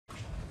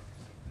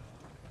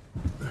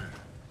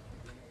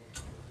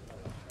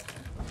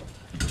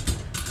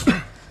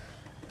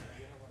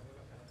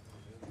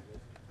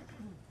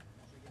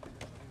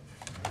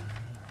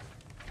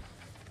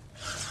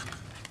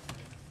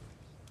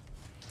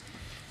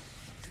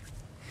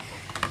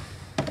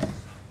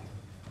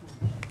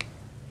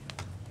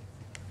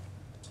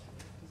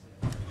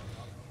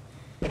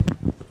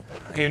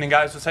Evening,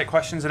 guys. We'll take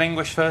questions in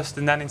English first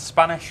and then in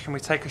Spanish. Can we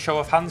take a show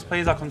of hands,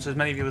 please? I'll come to as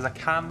many of you as I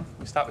can.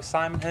 We start with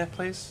Simon here,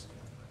 please.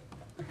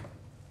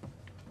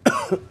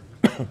 Hi,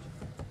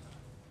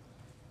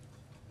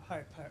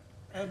 Pep.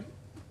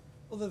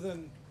 Other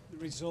than the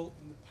result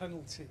and the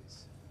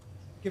penalties,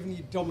 given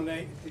you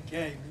dominated the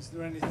game, is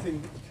there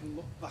anything that you can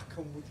look back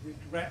on with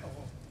regret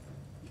or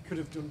you could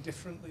have done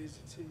differently as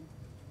a team?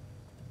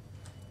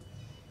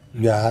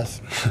 Yes.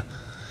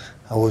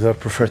 I would have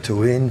preferred to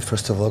win.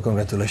 First of all,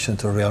 congratulations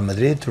to Real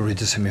Madrid to reach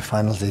the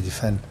semi-finals. They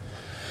defend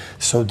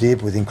so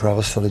deep with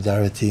incredible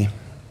solidarity.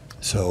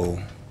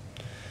 So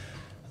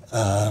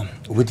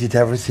we did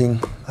everything.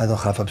 I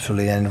don't have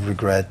absolutely any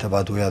regret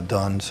about what we have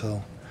done.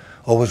 So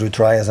always we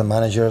try as a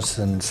managers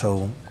and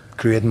so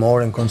create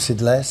more and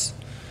concede less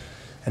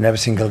in every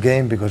single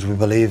game because we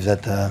believe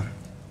that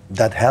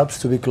that helps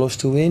to be close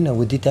to win, and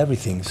we did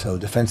everything. So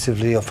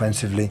defensively,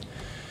 offensively,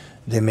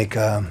 they make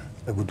a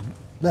good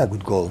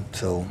goal.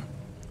 So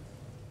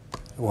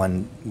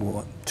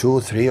 1, 2,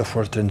 3 or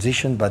 4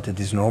 transition, but it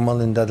is normal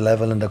in that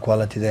level and the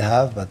quality they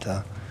have. But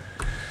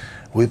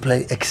we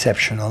play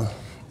exceptional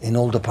in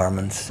all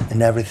departments,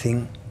 in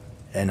everything,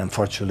 and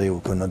unfortunately we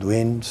could not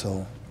win.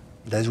 So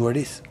that's where it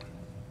is.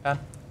 Ben?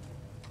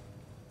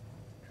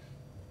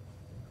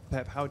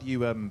 Pep, how do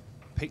you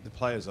pick the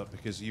players up?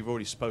 Because you've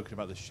already spoken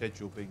about the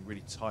schedule being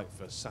really tight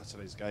for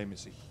Saturday's game.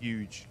 It's a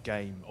huge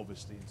game,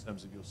 obviously, in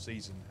terms of your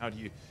season. How do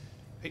you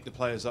pick the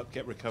players up,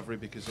 get recovery,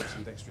 because obviously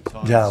with extra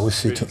time? Yeah, we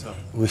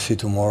see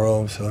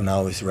tomorrow. So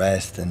now it's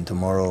rest, and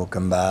tomorrow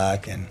come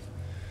back, and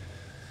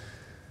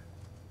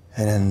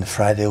then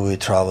Friday we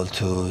travel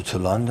to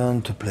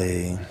London to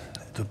play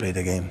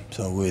the game.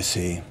 So we'll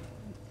see.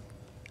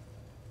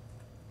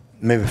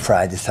 Maybe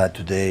Friday,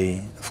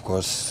 Saturday. Of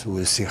course,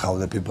 we'll see how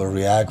the people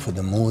react for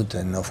the mood,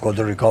 and of course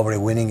the recovery.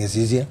 Winning is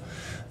easier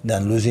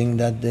than losing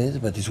that day,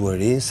 but it's where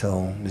it is.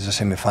 So it's a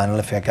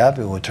semi-final FA Cup.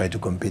 We will try to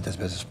compete as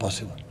best as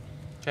possible.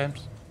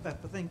 James? Pep,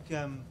 I think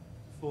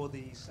for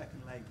the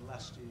second leg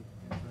last year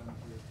against Real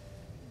Madrid,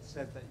 you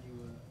said that you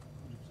were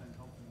 100%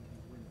 confident you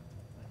would win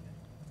that game.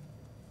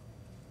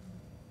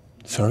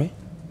 Sorry?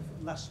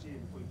 Last year,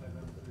 before you played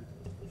Real Madrid,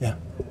 Yeah.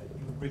 You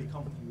were really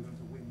confident you were going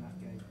to win that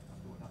game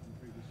after what happened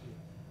the previous year.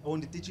 I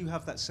wondered, did you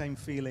have that same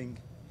feeling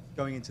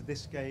going into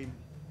this game?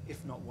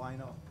 If not, why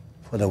not?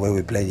 For the way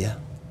we played, yeah.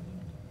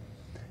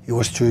 It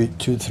was 3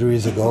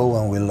 years ago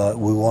when we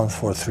won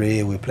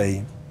 4-3. We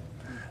played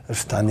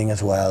outstanding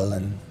as well,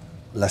 and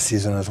last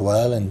season as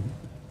well, and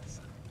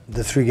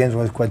the 3 games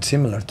were quite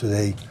similar.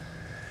 Today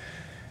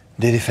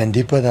they defend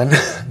deeper than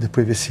the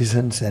previous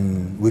seasons,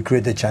 and we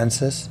create the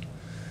chances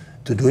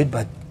to do it,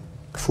 but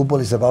football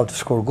is about to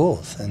score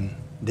goals, and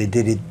they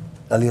did it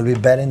a little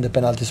bit better in the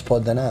penalty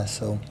spot than us.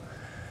 So,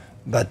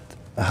 but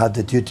I had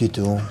the duty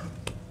to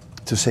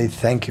say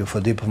thank you for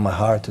deep of my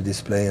heart to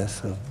these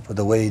players, for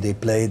the way they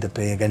play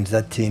against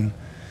that team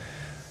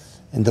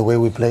and the way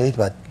we played.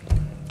 But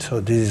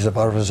so this is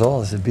about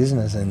results, the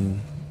business,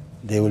 and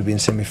they will be in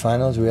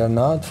semi-finals. We are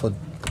not, for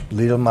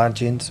little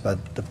margins, but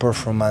the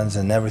performance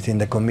and everything,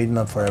 the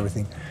commitment for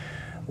everything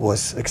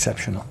was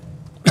exceptional.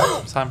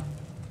 Sam?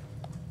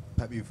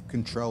 Pep, you've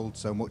controlled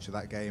so much of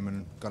that game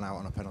and gone out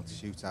on a penalty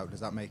shootout.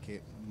 Does that make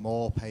it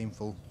more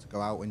painful to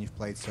go out when you've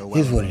played so well?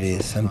 It is what it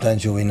is.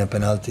 Sometimes you win a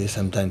penalty,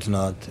 sometimes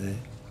not.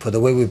 For the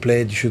way we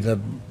played, you should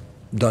have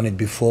done it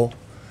before.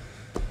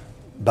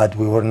 But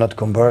we were not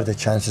convert the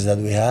chances that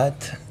we had,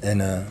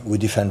 and we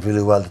defend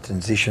really well the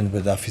transition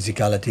with our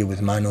physicality,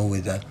 with Manu,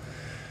 with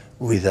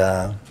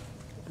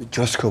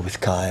Josko, with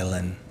Kyle,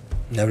 and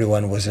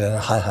everyone was at a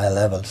high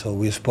level. So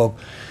we spoke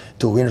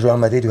to win Real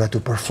Madrid, we had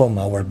to perform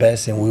our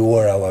best, and we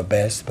were our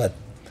best, but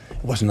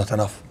it was not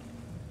enough.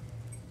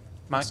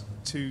 Mike?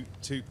 Two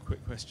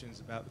quick questions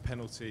about the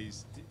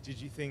penalties. Did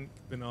you think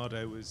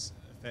Bernardo was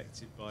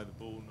affected by the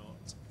ball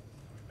not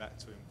coming back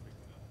to him quick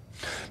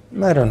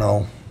enough? I don't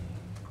know.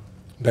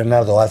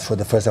 Bernardo asked for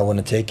the first, I want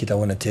to take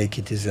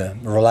it. He's a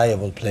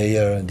reliable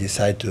player and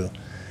decide to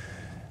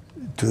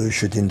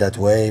shoot in that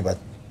way, but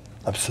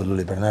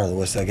absolutely Bernardo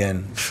was,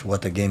 again,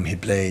 what a game he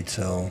played.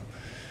 So,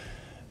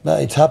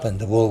 but it happened,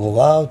 the ball go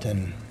out,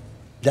 and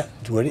yeah,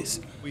 it's what it is.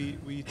 Were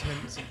you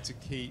tempted to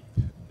keep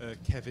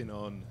Kevin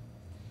on,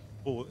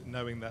 or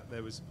knowing that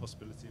there was a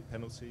possibility of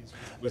penalties?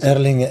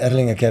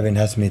 Erling and Kevin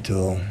asked me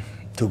to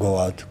go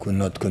out, could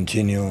not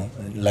continue,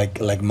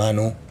 like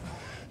Manu.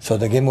 So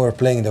the game we were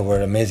playing, they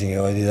were amazing.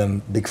 I did a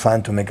big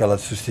fan to make a lot of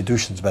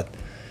substitutions, but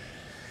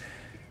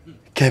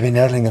Kevin,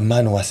 Erling and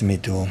Manu asked me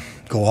to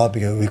go out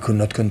because we could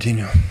not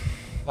continue.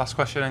 Last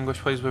question in English,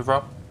 please, with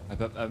Rob.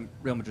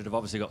 Real Madrid have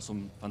obviously got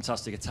some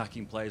fantastic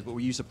attacking players, but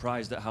were you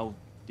surprised at how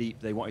deep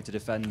they wanted to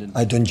defend?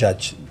 I don't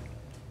judge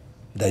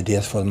the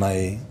ideas from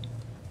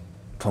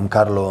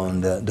Carlo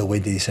and the way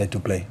they decide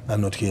to play.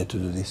 I'm not here to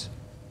do this.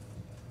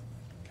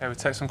 Okay, we'll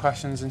take some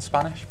questions in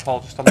Spanish. Paul,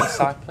 just on this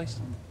side, please.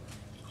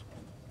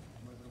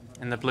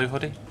 In the blue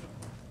hoodie.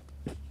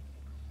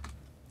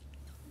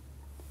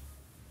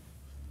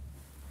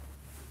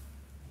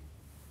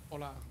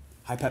 Hola.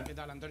 Hi, Pep. ¿Qué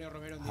tal? Antonio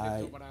Romero en Hi.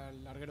 directo para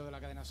el larguero de la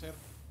cadena SER.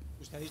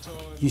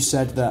 You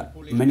said that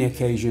many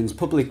occasions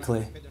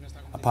publicly,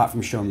 apart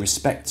from showing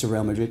respect to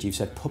Real Madrid, you've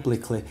said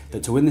publicly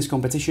that to win this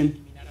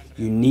competition,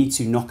 you need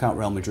to knock out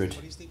Real Madrid.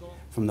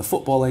 From the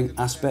footballing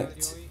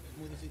aspect,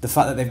 the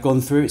fact that they've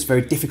gone through, it's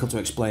very difficult to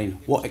explain.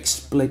 What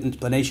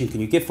explanation can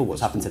you give for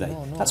what's happened today?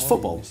 That's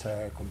football.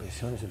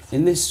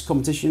 In this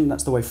competition,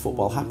 that's the way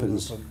football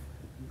happens.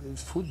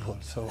 It's football,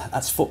 so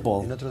that's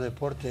football.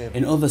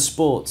 In other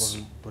sports,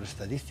 for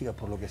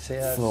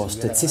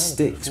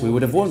statistics, we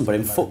would have won, but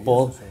in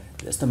football,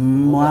 that's the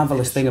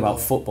marvellous thing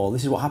about football.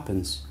 This is what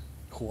happens.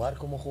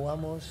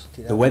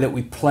 The way that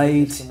we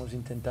played,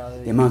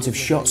 the amount of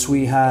shots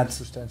we had,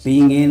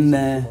 being in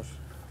there,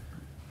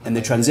 and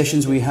the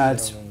transitions we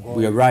had,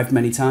 we arrived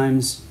many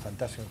times.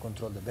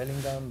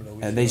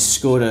 They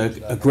scored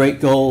a great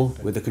goal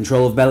with the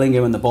control of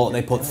Bellingham and the ball that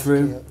they put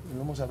through.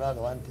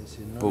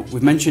 But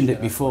we've mentioned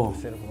it before.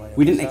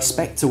 We didn't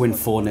expect to win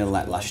 4-0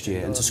 like last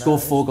year and to score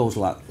 4 goals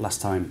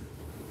last time.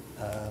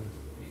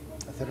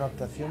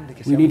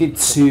 We needed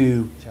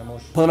to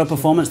put on a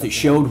performance that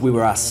showed we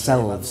were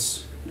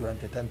ourselves,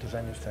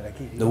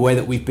 the way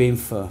that we've been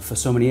for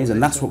so many years,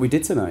 and that's what we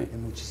did tonight.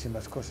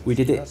 We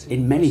did it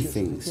in many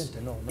things.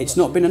 It's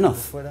not been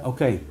enough.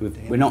 Okay,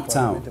 we're knocked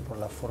out.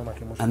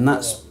 And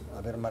that's,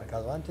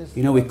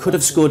 you know, we could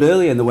have scored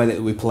earlier in the way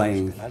that we're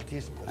playing.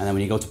 And then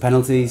when you go to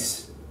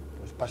penalties,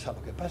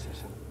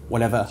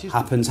 whatever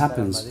happens,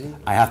 happens.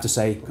 I have to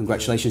say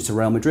congratulations to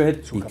Real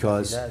Madrid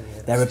because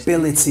their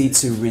ability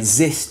to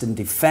resist and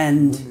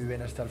defend,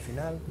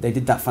 they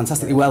did that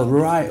fantastically well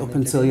right up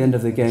until the end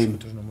of the game.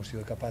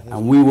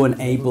 And we weren't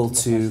able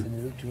to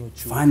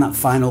find that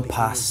final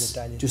pass,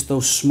 just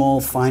those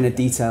small, finer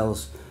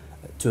details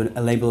to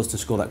enable us to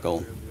score that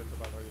goal.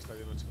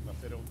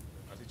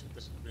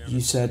 You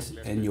said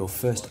in your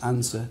first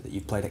answer that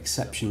you played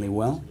exceptionally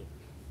well.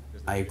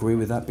 I agree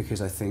with that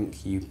because I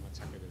think you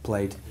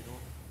played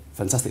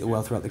fantastically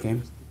well throughout the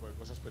game.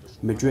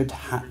 Madrid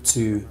had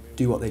to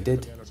do what they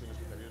did.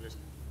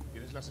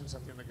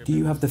 Do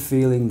you have the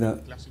feeling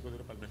that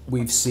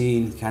we've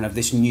seen kind of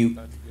this new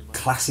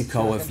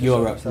Clásico of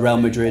Europe, Real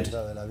Madrid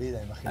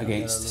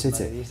against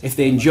City? If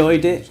they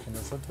enjoyed it,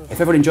 if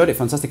everyone enjoyed it,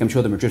 fantastic. I'm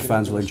sure the Madrid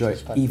fans will enjoy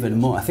it even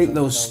more. I think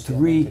those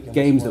 3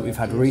 games that we've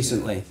had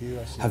recently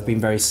have been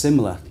very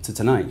similar to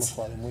tonight.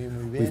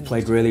 We've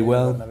played really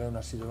well.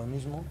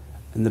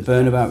 And the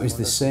Bernabeu is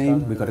the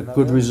same. We got a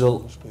good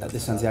result at the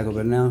Santiago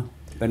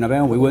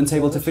Bernabeu. We weren't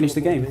able to finish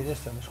the game.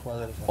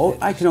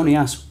 I can only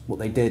ask what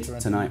they did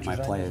tonight, my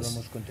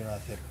players.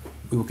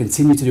 We will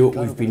continue to do what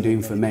we've been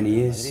doing for many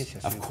years.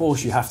 Of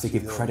course, you have to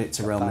give credit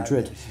to Real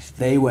Madrid.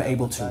 They were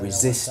able to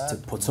resist, to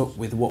put up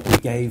with what we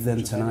gave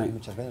them tonight.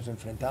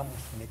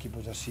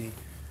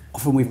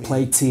 Often we've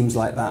played teams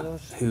like that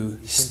who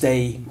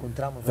stay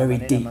very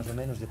deep,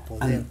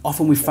 and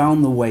often we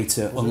found the way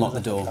to unlock the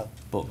door,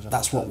 but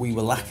that's what we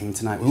were lacking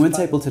tonight. We weren't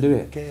able to do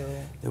it.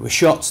 There were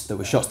shots that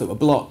were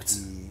blocked,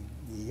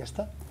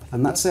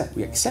 and that's it.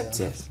 We accept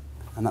it,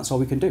 and that's all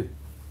we can do.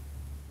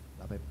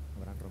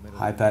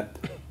 Hi Pep.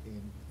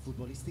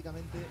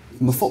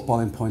 From a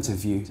footballing point of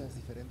view,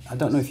 I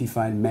don't know if you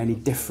find many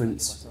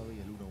difference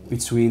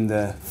between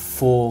the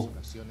 4-0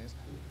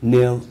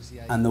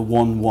 and the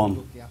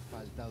 1-1.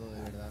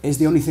 Is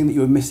the only thing that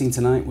you were missing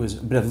tonight was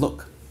a bit of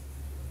luck?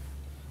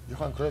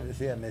 Johan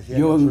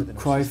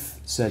Cruyff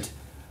said,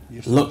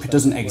 luck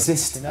doesn't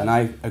exist, and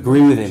I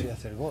agree with him.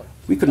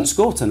 We couldn't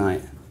score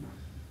tonight.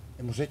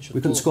 We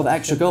couldn't score the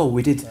extra goal.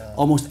 We did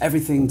almost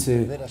everything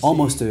to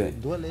almost do it.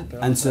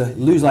 And to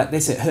lose like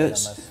this, it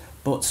hurts.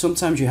 But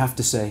sometimes you have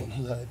to say,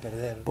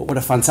 but what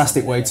a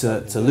fantastic way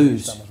to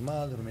lose.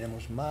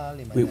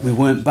 We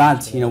weren't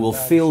bad. You know, we'll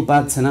feel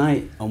bad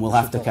tonight, and we'll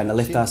have to kind of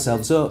lift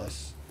ourselves up.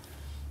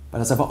 But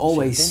as I've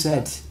always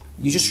said,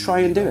 you just try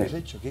and do it.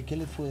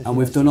 And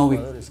we've done all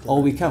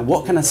we can.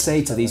 What can I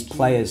say to these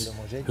players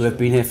who have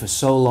been here for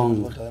so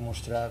long?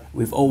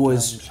 We've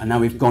always, and now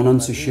we've gone on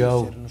to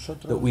show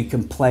that we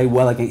can play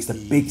well against a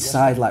big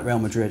side like Real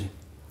Madrid.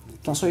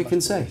 That's all you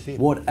can say.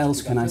 What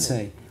else can I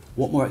say?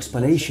 What more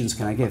explanations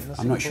can I give?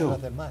 I'm not sure.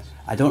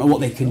 I don't know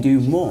what they can do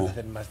more.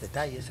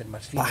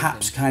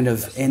 Perhaps kind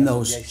of in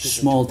those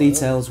small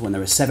details when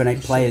there are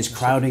 7-8 players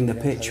crowding the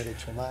pitch.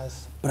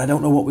 But I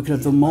don't know what we could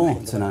have done more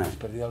tonight.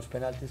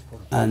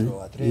 And,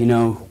 you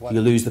know,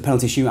 you lose the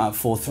penalty shootout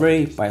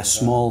 4-3 by a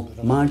small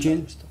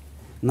margin.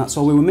 And that's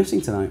all we were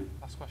missing tonight.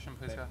 Last question,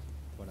 please, guys.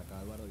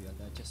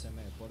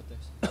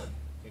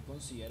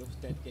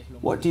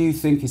 What do you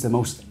think is the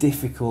most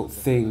difficult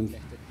thing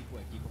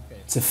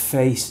to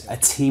face a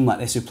team like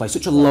this who play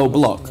such a low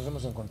block?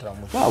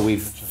 Well,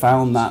 we've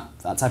found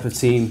that type of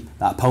team,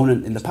 that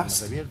opponent in the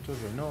past.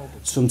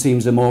 Some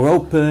teams are more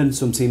open,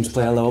 some teams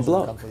play a lower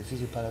block.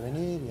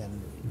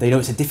 They know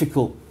it's a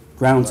difficult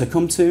ground to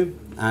come to,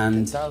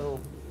 and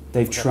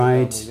they've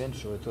tried.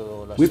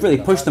 We've really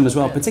pushed them as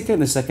well, particularly in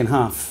the second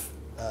half.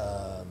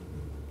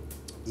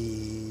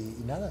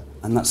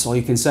 And that's all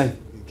you can say.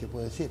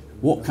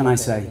 What can I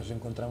say?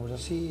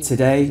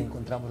 Today,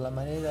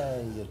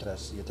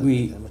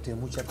 we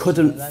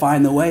couldn't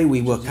find the way.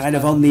 We were kind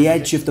of on the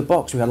edge of the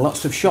box. We had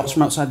lots of shots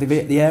from outside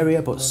the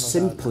area, but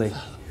simply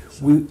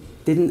we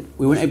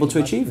weren't able to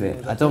achieve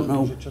it. I don't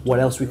know what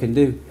else we can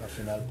do.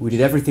 We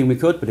did everything we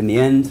could, but in the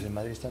end,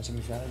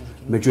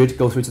 Madrid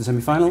go through to the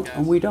semi-final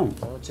and we don't.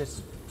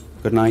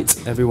 Good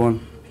night,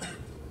 everyone.